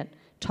looking at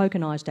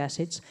tokenised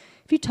assets.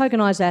 If you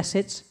tokenise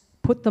assets,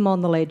 put them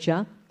on the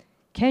ledger,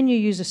 can you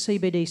use a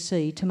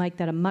CBDC to make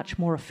that a much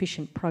more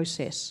efficient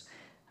process,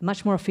 a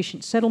much more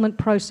efficient settlement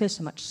process,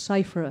 a much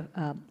safer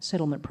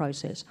settlement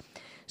process?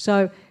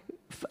 So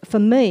for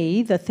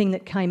me, the thing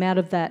that came out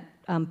of that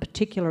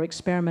particular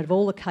experiment of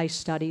all the case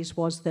studies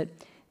was that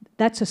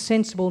that's a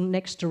sensible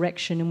next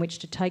direction in which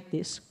to take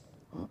this.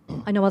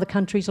 I know other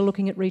countries are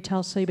looking at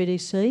retail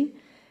CBDC,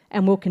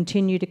 and we'll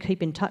continue to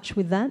keep in touch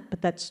with that,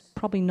 but that's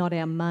probably not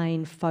our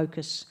main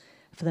focus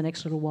for the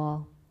next little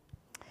while.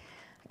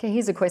 Okay,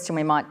 here's a question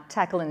we might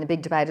tackle in the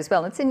big debate as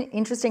well. It's an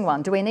interesting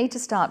one. Do we need to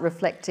start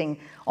reflecting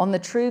on the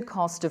true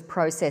cost of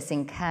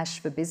processing cash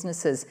for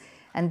businesses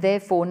and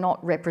therefore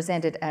not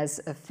represent it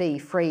as a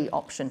fee-free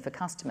option for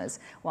customers,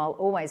 while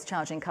always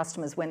charging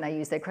customers when they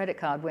use their credit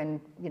card when,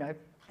 you know,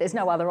 there's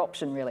no other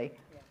option really?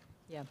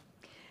 Yeah.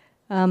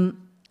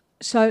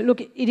 So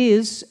look, it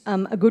is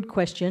a good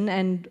question,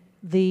 and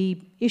the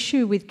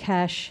issue with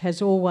cash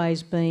has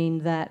always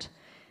been that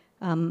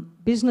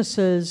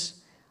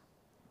businesses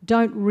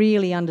don't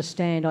really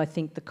understand, I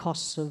think, the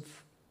costs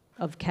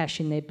of cash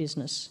in their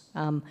business.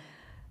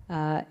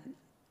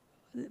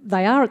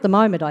 They are at the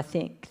moment, I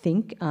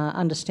think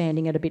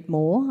understanding it a bit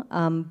more,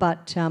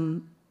 but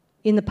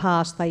in the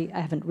past they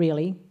haven't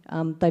really.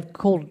 They've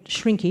called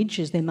shrinkage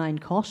as their main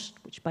cost,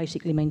 which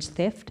basically means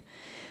theft.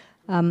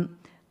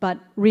 But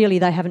really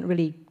they haven't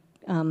really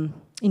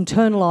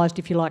internalised,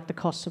 if you like, the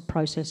costs of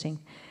processing.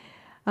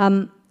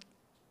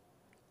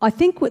 I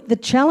think the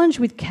challenge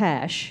with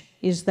cash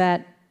is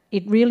that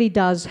it really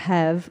does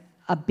have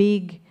a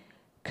big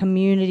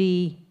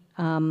community,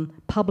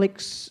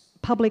 public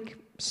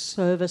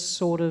service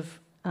sort of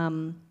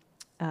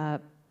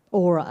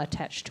aura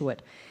attached to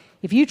it.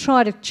 If you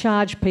try to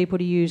charge people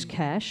to use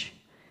cash,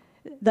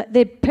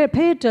 they're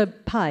prepared to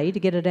pay to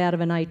get it out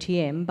of an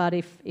ATM, but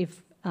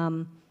if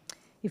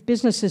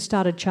businesses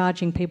started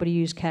charging people to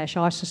use cash,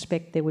 I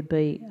suspect there would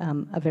be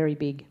a very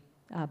big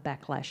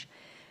backlash.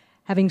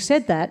 Having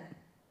said that,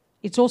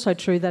 it's also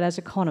true that as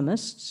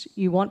economists,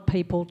 you want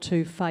people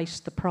to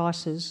face the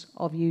prices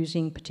of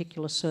using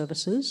particular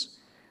services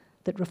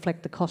that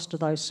reflect the cost of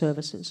those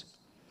services.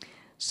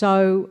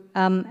 So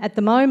at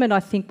the moment,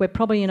 I think we're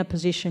probably in a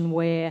position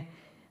where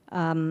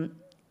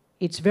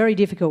it's very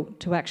difficult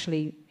to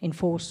actually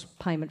enforce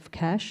payment for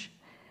cash,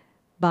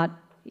 but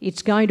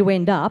it's going to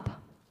end up,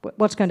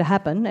 what's going to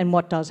happen, and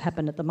what does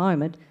happen at the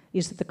moment,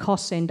 is that the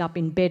costs end up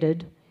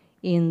embedded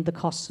in the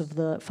costs of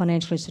the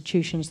financial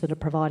institutions that are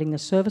providing the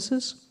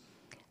services,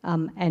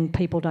 and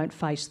people don't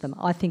face them.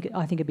 I think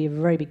it'd be a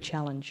very big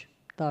challenge,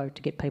 though,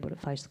 to get people to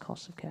face the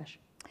costs of cash.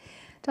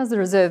 Does the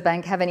Reserve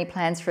Bank have any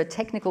plans for a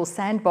technical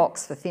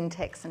sandbox for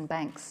fintechs and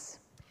banks?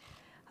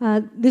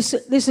 This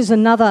is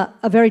a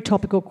very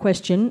topical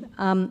question.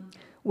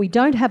 We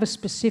don't have a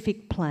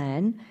specific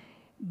plan,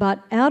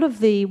 but one of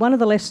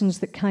the lessons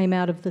that came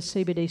out of the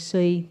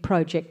CBDC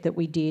project that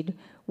we did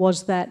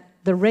was that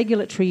the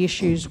regulatory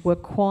issues were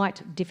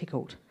quite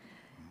difficult.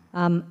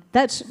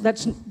 That's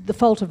the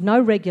fault of no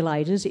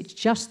regulators, it's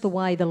just the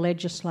way the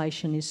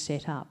legislation is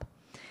set up.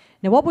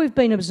 Now, what we've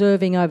been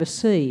observing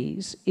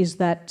overseas is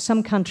that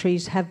some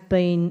countries have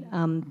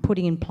been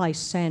putting in place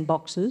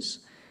sandboxes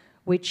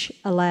which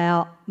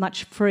allow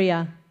much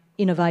freer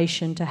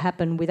innovation to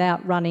happen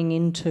without running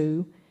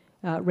into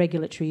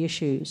regulatory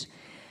issues.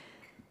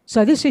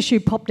 So this issue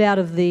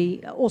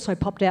also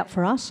popped out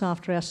for us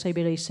after our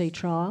CBDC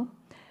trial.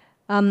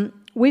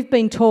 we've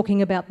been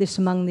talking about this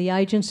among the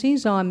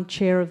agencies. I'm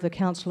chair of the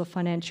Council of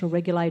Financial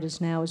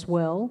Regulators now as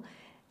well,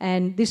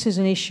 and this is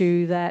an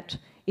issue that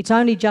it's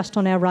only just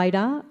on our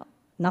radar.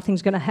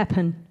 Nothing's going to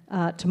happen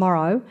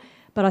tomorrow,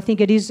 but I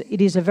think it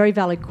is a very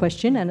valid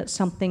question, and it's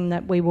something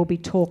that we will be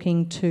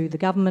talking to the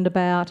government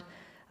about,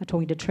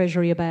 talking to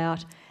Treasury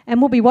about, and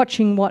we'll be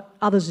watching what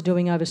others are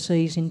doing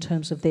overseas in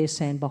terms of their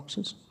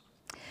sandboxes.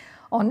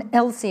 On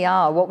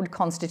LCR, what would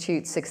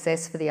constitute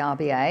success for the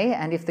RBA?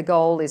 And if the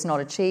goal is not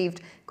achieved,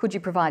 could you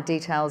provide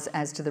details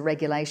as to the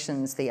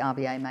regulations the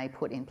RBA may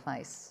put in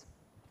place?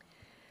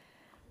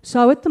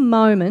 So at the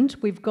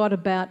moment, we've got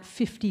about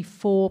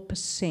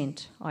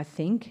 54%, I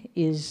think,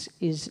 is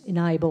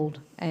enabled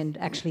and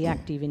actually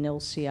active in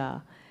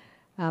LCR.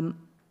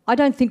 I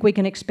don't think we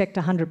can expect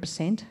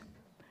 100%,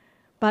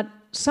 but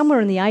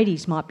somewhere in the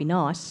 80s might be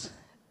nice,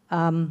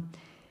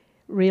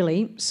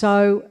 really.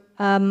 So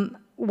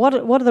what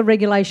are the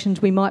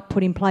regulations we might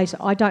put in place?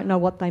 I don't know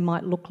what they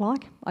might look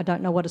like. I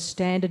don't know what a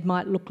standard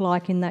might look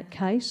like in that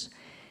case,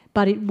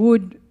 but it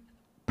would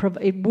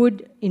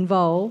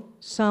involve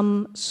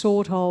some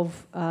sort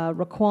of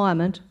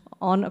requirement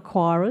on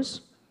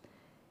acquirers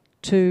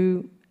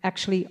to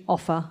actually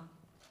offer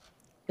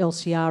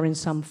LCR in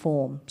some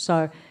form.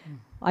 So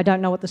I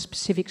don't know what the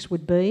specifics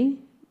would be,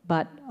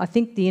 but I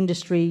think the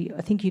industry,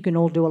 I think you can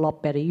all do a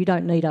lot better. You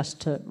don't need us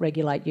to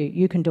regulate you.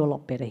 You can do a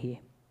lot better here.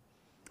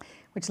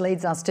 Which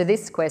leads us to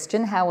this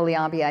question: how will the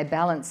RBA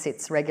balance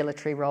its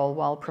regulatory role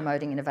while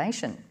promoting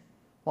innovation?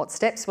 What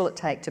steps will it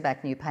take to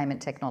back new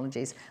payment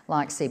technologies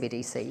like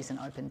CBDCs and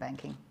open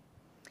banking?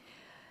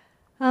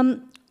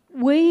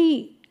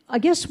 I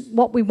guess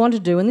what we want to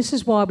do, and this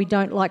is why we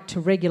don't like to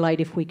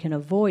regulate if we can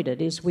avoid it,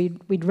 is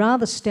we'd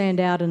rather stand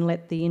out and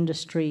let the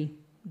industry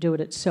do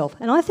it itself.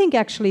 And I think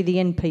actually the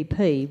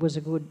NPP was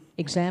a good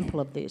example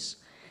of this.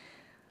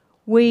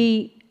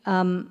 We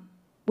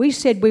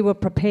said we were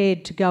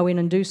prepared to go in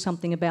and do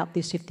something about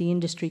this if the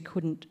industry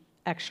couldn't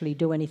actually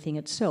do anything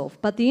itself.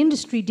 But the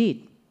industry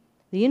did.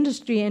 The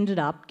industry ended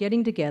up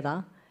getting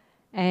together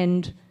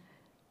and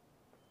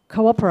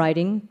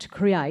cooperating to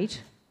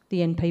create the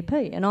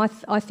NPP. And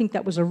I think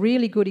that was a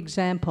really good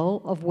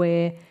example of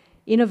where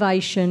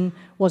innovation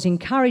was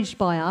encouraged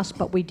by us,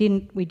 but we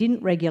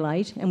didn't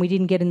regulate and we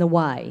didn't get in the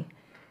way.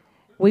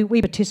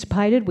 We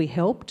participated, we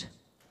helped,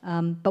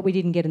 but we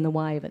didn't get in the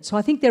way of it. So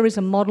I think there is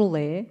a model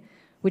there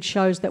which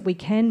shows that we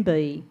can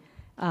be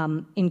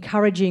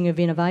encouraging of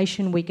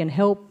innovation, we can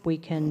help,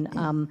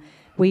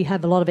 we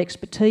have a lot of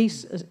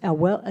expertise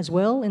as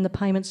well in the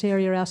payments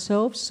area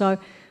ourselves, so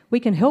we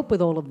can help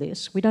with all of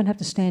this. We don't have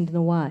to stand in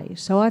the way.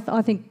 So I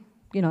think,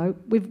 you know,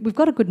 we've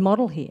got a good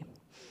model here.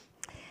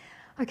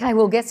 Okay,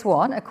 well, guess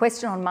what? A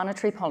question on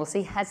monetary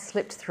policy has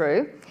slipped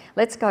through.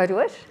 Let's go to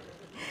it.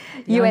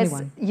 US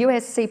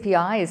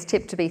CPI is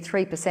tipped to be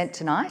 3%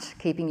 tonight,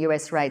 keeping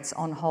US rates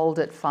on hold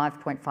at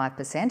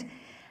 5.5%.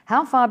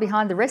 How far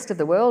behind the rest of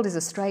the world is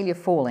Australia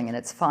falling in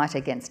its fight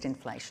against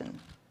inflation?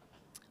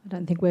 I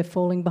don't think we're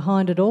falling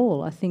behind at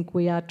all. I think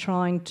we are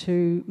trying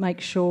to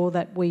make sure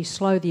that we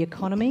slow the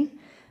economy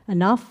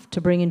enough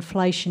to bring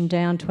inflation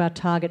down to our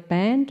target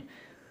band,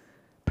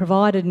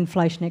 provided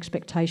inflation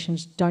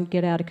expectations don't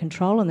get out of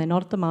control, and they're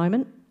not at the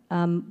moment.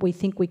 We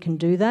think we can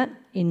do that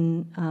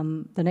in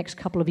the next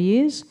couple of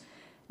years,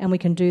 and we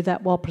can do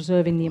that while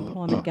preserving the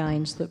employment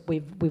gains that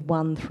we've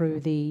won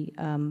through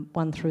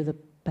the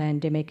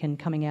pandemic and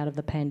coming out of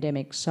the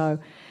pandemic. So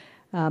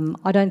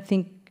I don't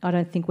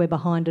think we're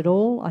behind at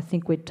all. I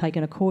think we've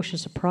taken a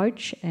cautious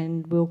approach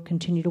and we'll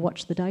continue to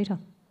watch the data.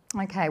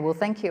 Okay, well,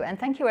 thank you. And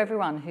thank you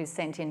everyone who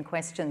sent in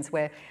questions.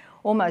 We're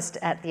almost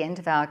at the end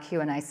of our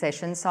Q&A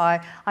session. So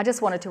I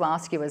just wanted to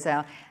ask you,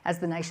 as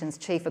the nation's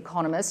chief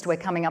economist, we're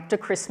coming up to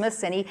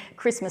Christmas, any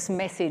Christmas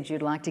message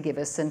you'd like to give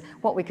us and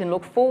what we can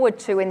look forward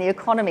to in the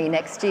economy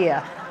next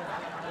year?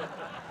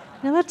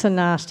 Now that's a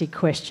nasty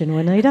question,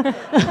 Juanita.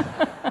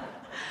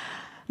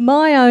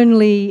 My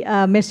only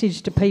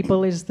message to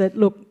people is that,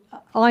 look,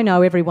 I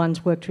know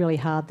everyone's worked really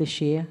hard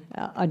this year.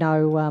 I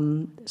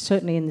know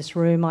certainly in this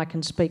room I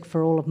can speak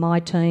for all of my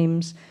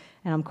teams,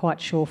 and I'm quite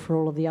sure for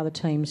all of the other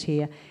teams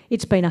here.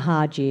 It's been a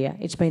hard year.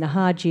 It's been a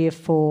hard year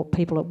for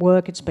people at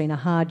work. It's been a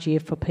hard year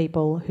for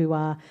people who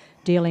are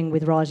dealing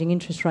with rising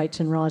interest rates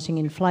and rising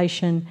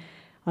inflation.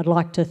 I'd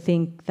like to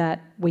think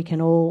that we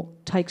can all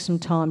take some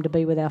time to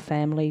be with our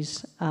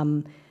families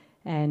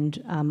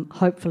and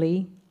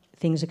hopefully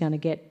things are going to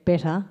get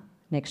better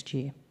next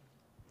year.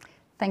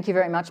 Thank you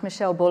very much,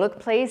 Michele Bullock.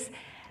 Please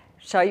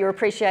show your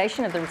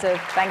appreciation of the Reserve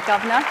Bank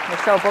Governor,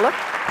 Michele Bullock.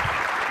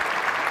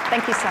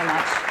 Thank you so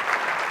much.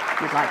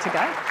 If you'd like to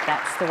go,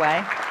 that's the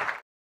way.